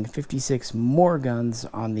 putting 56 more guns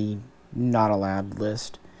on the not allowed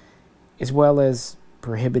list, as well as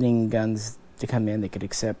prohibiting guns to come in that could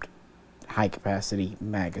accept high-capacity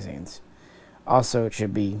magazines. Also, it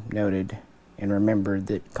should be noted and remembered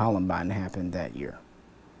that Columbine happened that year,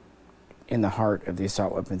 in the heart of the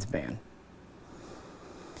assault weapons ban.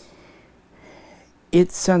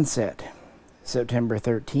 It sunset September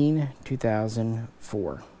 13,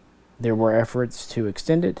 2004. There were efforts to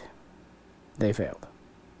extend it. They failed.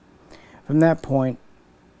 From that point,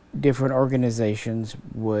 different organizations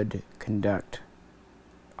would conduct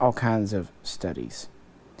all kinds of studies.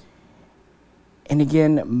 And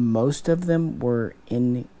again, most of them were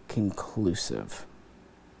inconclusive.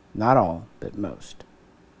 Not all, but most.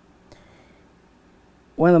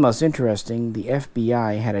 One of the most interesting, the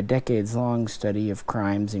FBI had a decades-long study of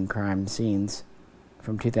crimes and crime scenes.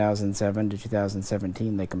 From 2007 to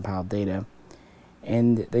 2017, they compiled data.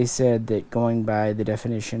 And they said that going by the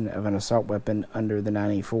definition of an assault weapon under the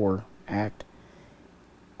 94 Act,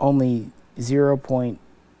 only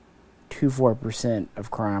 0.24%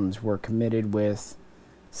 of crimes were committed with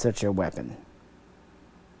such a weapon.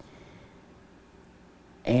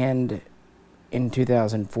 And in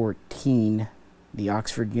 2014, the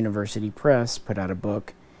Oxford University Press put out a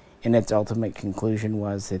book, and its ultimate conclusion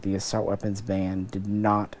was that the assault weapons ban did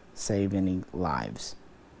not save any lives.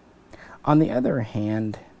 On the other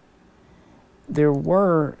hand, there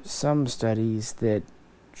were some studies that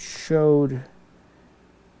showed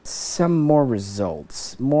some more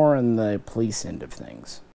results, more on the police end of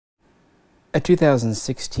things. A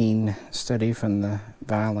 2016 study from the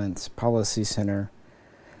Violence Policy Center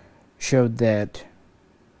showed that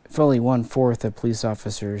fully 1/4 of police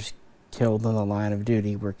officers killed in the line of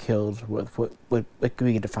duty were killed with what could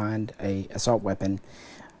be defined an assault weapon,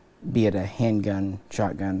 be it a handgun,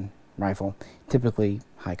 shotgun, rifle, typically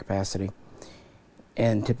high capacity,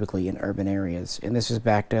 and typically in urban areas. And this was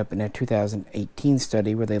backed up in a 2018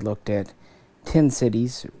 study where they looked at 10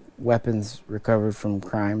 cities, weapons recovered from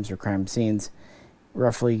crimes or crime scenes.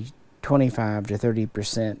 Roughly 25 to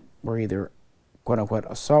 30% were either quote-unquote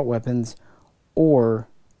assault weapons or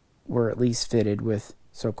were at least fitted with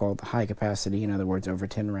so-called high capacity, in other words, over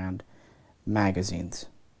 10 round magazines.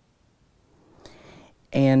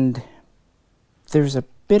 And there's a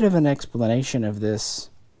bit of an explanation of this,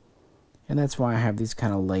 and that's why I have these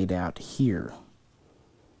kind of laid out here.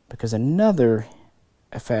 Because another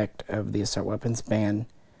effect of the assault weapons ban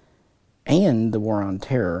and the war on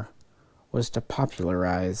terror was to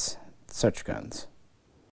popularize such guns.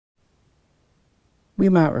 We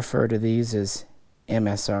might refer to these as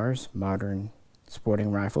MSRs, modern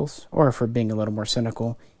sporting rifles, or if we're being a little more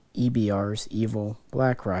cynical, EBRs, evil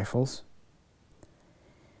black rifles.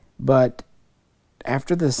 But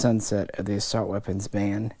after the sunset of the assault weapons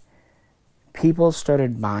ban, people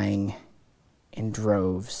started buying in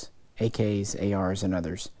droves, AKs, ARs, and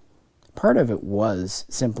others. Part of it was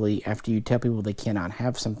simply after you tell people they cannot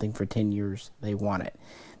have something for 10 years, they want it.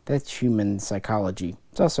 That's human psychology.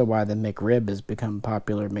 It's also why the McRib has become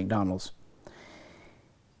popular at McDonald's.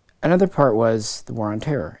 Another part was the War on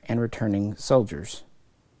Terror and returning soldiers.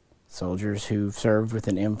 Soldiers who've served with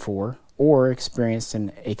an M4 or experienced an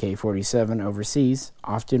AK-47 overseas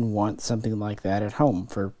often want something like that at home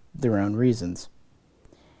for their own reasons.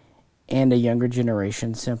 And a younger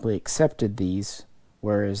generation simply accepted these,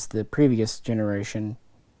 whereas the previous generation,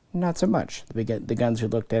 not so much. The guns we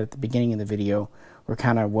looked at the beginning of the video were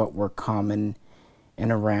kind of what were common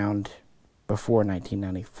and around before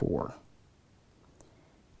 1994.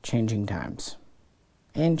 Changing times.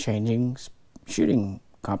 And changing shooting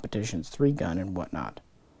competitions, 3-gun and whatnot.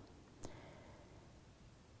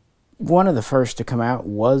 One of the first to come out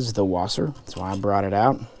was the Wasser. That's why I brought it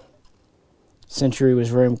out. Century was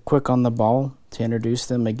very quick on the ball to introduce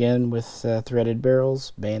them again with threaded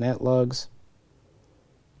barrels, bayonet lugs,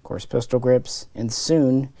 of course pistol grips, and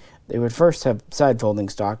soon they would first have side folding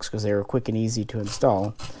stocks because they were quick and easy to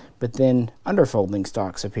install, but then underfolding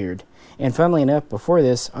stocks appeared. And funnily enough, before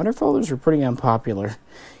this, underfolders were pretty unpopular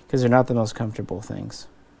because they're not the most comfortable things.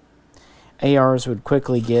 ARs would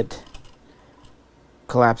quickly get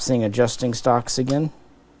collapsing adjusting stocks again.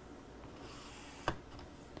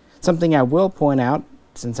 Something I will point out,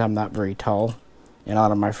 since I'm not very tall, and a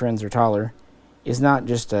lot of my friends are taller, is not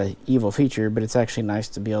just an evil feature, but it's actually nice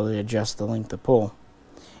to be able to adjust the length of pull.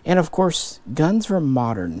 And of course, guns were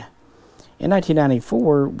modern. In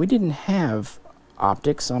 1994, we didn't have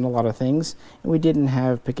optics on a lot of things, and we didn't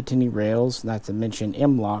have Picatinny rails, not to mention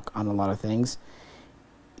M-LOK on a lot of things.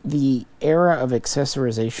 The era of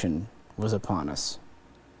accessorization was upon us.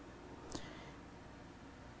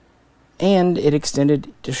 And it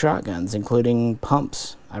extended to shotguns, including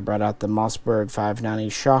pumps. I brought out the Mossberg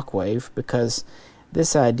 590 Shockwave because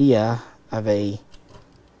this idea of a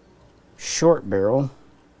short barrel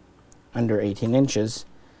under 18 inches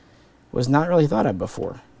was not really thought of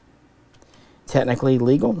before. Technically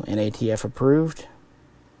legal and ATF approved.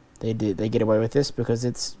 They get away with this because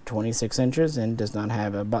it's 26 inches and does not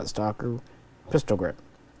have a buttstock or pistol grip.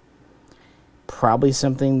 Probably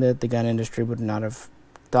something that the gun industry would not have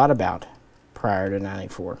thought about prior to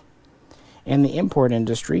 94. And the import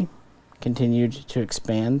industry continued to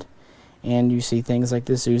expand, and you see things like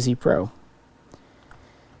this Uzi Pro.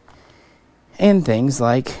 And things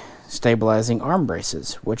like stabilizing arm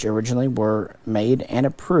braces, which originally were made and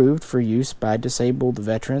approved for use by disabled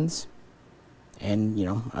veterans and,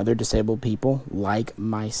 other disabled people like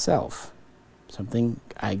myself. Something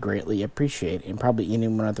I greatly appreciate, and probably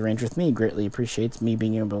anyone at the range with me greatly appreciates me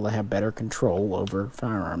being able to have better control over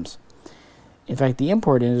firearms. In fact, the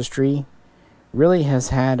import industry really has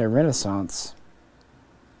had a renaissance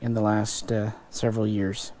in the last several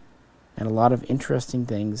years, and a lot of interesting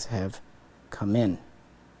things have come in.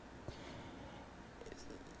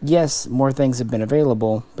 Yes, more things have been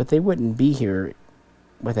available, but they wouldn't be here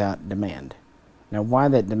without demand. Now, why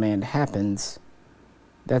that demand happens,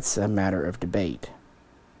 that's a matter of debate.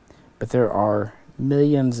 But there are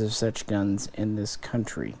millions of such guns in this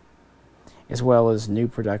country, as well as new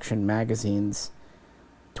production magazines,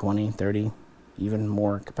 20, 30, even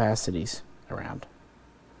more capacities around.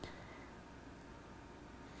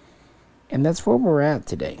 And that's where we're at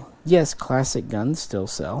today. Yes, classic guns still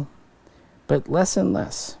sell, but less and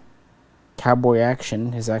less. Cowboy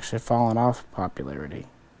action has actually fallen off popularity.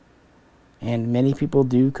 And many people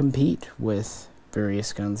do compete with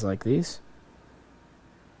various guns like these.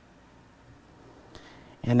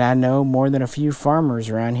 And I know more than a few farmers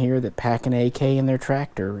around here that pack an AK in their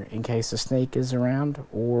tractor in case a snake is around,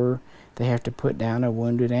 or they have to put down a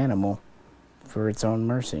wounded animal for its own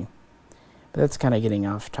mercy. But that's kind of getting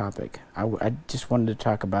off topic. I just wanted to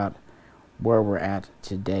talk about where we're at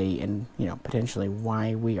today and, potentially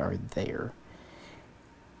why we are there.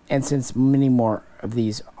 And since many more of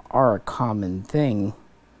these are a common thing,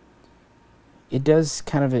 it does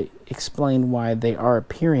kind of explain why they are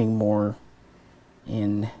appearing more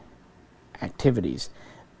in activities.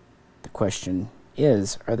 The question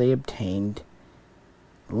is, are they obtained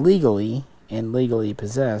legally and legally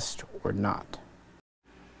possessed or not?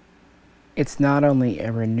 It's not only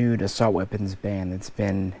a renewed assault weapons ban that's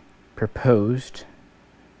been proposed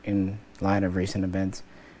in light of recent events.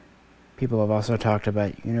 People have also talked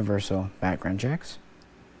about universal background checks,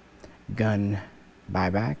 gun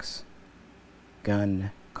buybacks,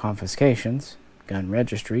 gun confiscations, gun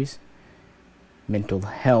registries, mental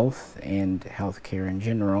health and health care in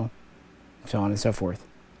general, so on and so forth.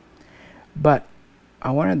 But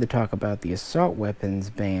I wanted to talk about the assault weapons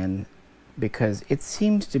ban because it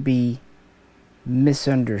seems to be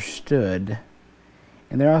misunderstood,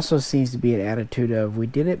 and there also seems to be an attitude of, we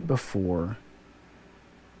did it before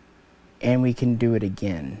and we can do it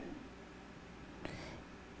again.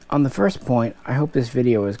 On the first point, I hope this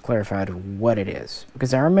video has clarified what it is,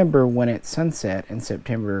 because I remember when it sunset in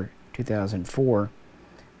September 2004,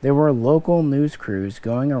 there were local news crews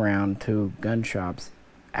going around to gun shops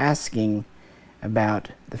asking about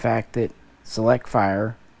the fact that select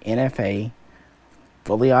fire, NFA,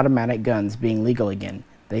 fully automatic guns being legal again.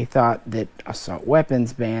 They thought that assault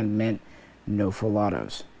weapons ban meant no full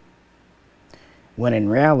autos, when in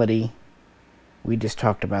reality, we just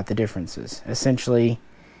talked about the differences. Essentially,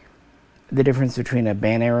 the difference between a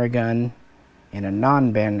ban era gun and a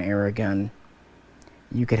non-ban era gun: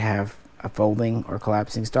 you could have a folding or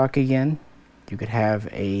collapsing stock again, you could have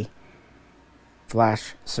a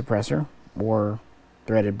flash suppressor or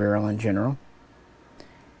threaded barrel in general,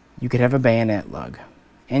 you could have a bayonet lug,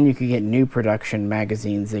 and you could get new production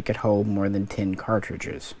magazines that could hold more than 10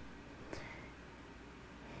 cartridges.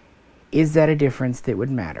 Is that a difference that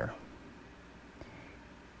would matter?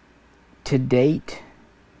 To date,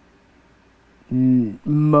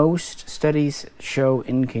 most studies show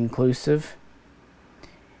inconclusive,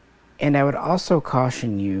 and I would also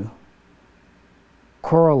caution you,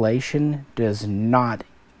 correlation does not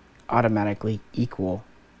automatically equal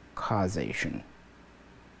causation.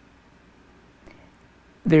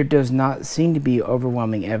 There does not seem to be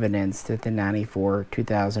overwhelming evidence that the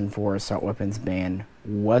 2004 assault weapons ban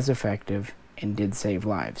was effective and did save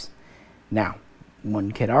lives. Now,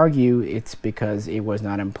 one could argue it's because it was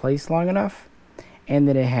not in place long enough, and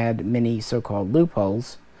that it had many so-called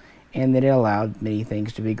loopholes, and that it allowed many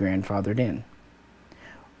things to be grandfathered in.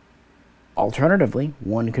 Alternatively,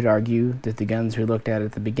 one could argue that the guns we looked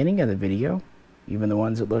at the beginning of the video, even the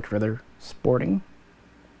ones that looked rather sporting,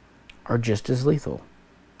 are just as lethal.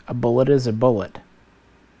 A bullet is a bullet,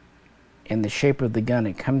 and the shape of the gun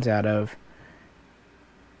it comes out of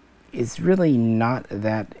is really not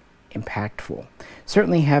that impactful.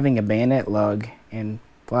 Certainly having a bayonet lug and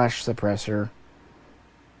flash suppressor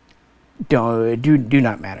do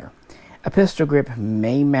not matter. A pistol grip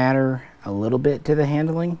may matter a little bit to the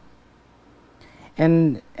handling,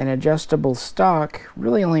 and an adjustable stock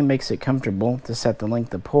really only makes it comfortable to set the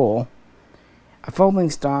length of pull. A folding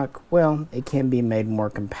stock, well, it can be made more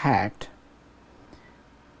compact,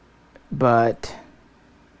 but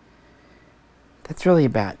that's really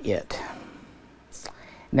about it.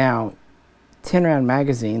 Now, 10-round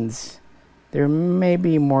magazines, there may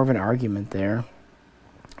be more of an argument there.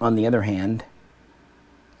 On the other hand,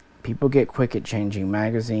 people get quick at changing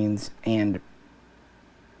magazines, and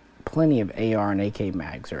plenty of AR and AK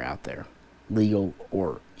mags are out there, legal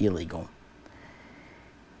or illegal.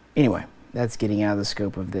 Anyway, that's getting out of the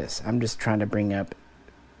scope of this. I'm just trying to bring up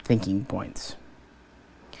thinking points.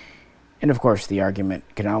 And of course, the argument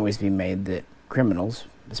can always be made that criminals,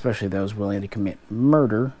 especially those willing to commit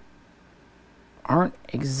murder, aren't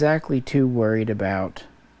exactly too worried about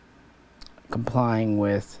complying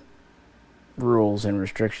with rules and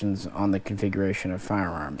restrictions on the configuration of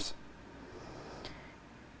firearms.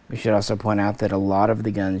 We should also point out that a lot of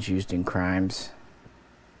the guns used in crimes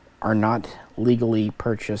are not legally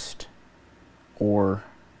purchased, or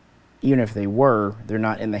even if they were, they're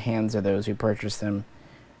not in the hands of those who purchased them.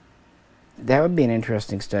 That would be an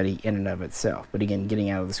interesting study in and of itself, but again, getting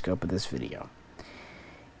out of the scope of this video.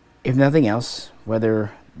 If nothing else,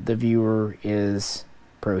 whether the viewer is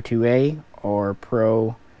pro 2A or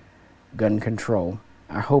pro gun control,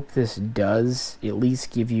 I hope this does at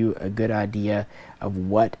least give you a good idea of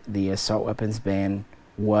what the assault weapons ban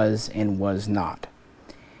was and was not.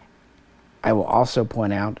 I will also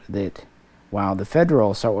point out that while the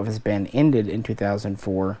federal assault weapons ban ended in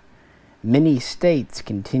 2004, many states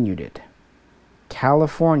continued it.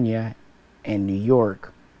 California and New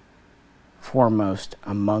York foremost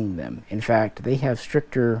among them. In fact, they have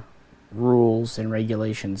stricter rules and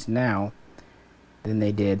regulations now than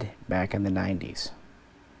they did back in the 90s.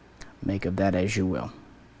 Make of that as you will.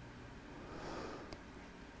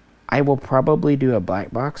 I will probably do a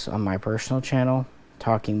black box on my personal channel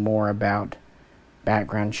talking more about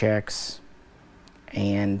background checks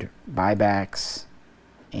and buybacks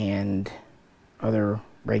and other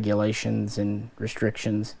regulations and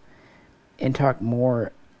restrictions, and talk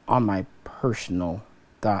more on my personal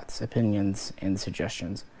thoughts, opinions, and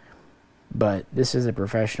suggestions. But this is a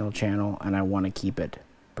professional channel, and I want to keep it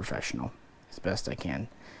professional as best I can.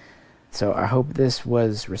 So I hope this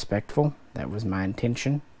was respectful. That was my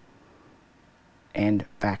intention. And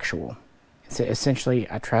factual. So essentially,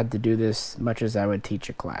 I tried to do this much as I would teach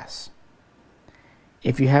a class.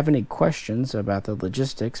 If you have any questions about the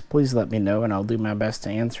logistics, please let me know and I'll do my best to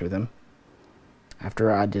answer them.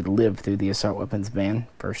 After I did live through the assault weapons ban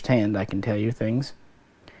firsthand, I can tell you things.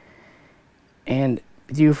 And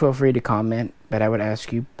do feel free to comment, but I would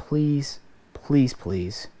ask you, please, please,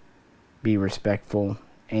 please be respectful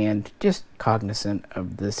and just cognizant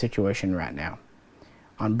of the situation right now.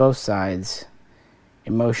 On both sides,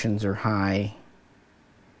 emotions are high,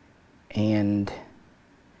 and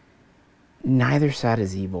neither side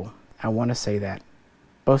is evil. I want to say that.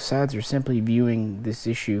 Both sides are simply viewing this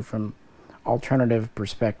issue from alternative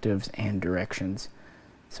perspectives and directions.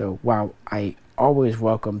 So while I always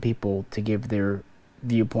welcome people to give their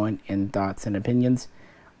viewpoint and thoughts and opinions,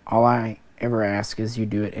 all I ever ask is you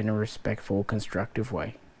do it in a respectful, constructive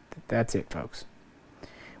way. That's it, folks.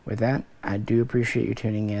 With that, I do appreciate you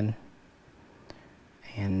tuning in,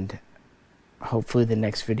 and hopefully the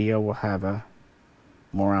next video will have a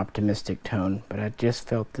more optimistic tone, but I just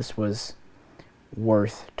felt this was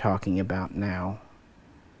worth talking about now,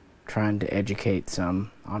 trying to educate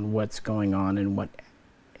some on what's going on and what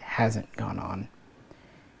hasn't gone on.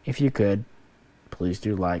 If you could, please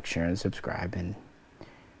do like, share, and subscribe. And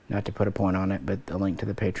not to put a point on it, but the link to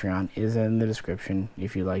the Patreon is in the description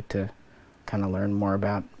if you'd like to kind of learn more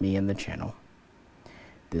about me and the channel.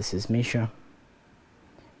 This is Misha,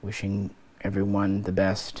 wishing everyone the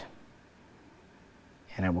best,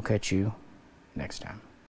 and I will catch you next time.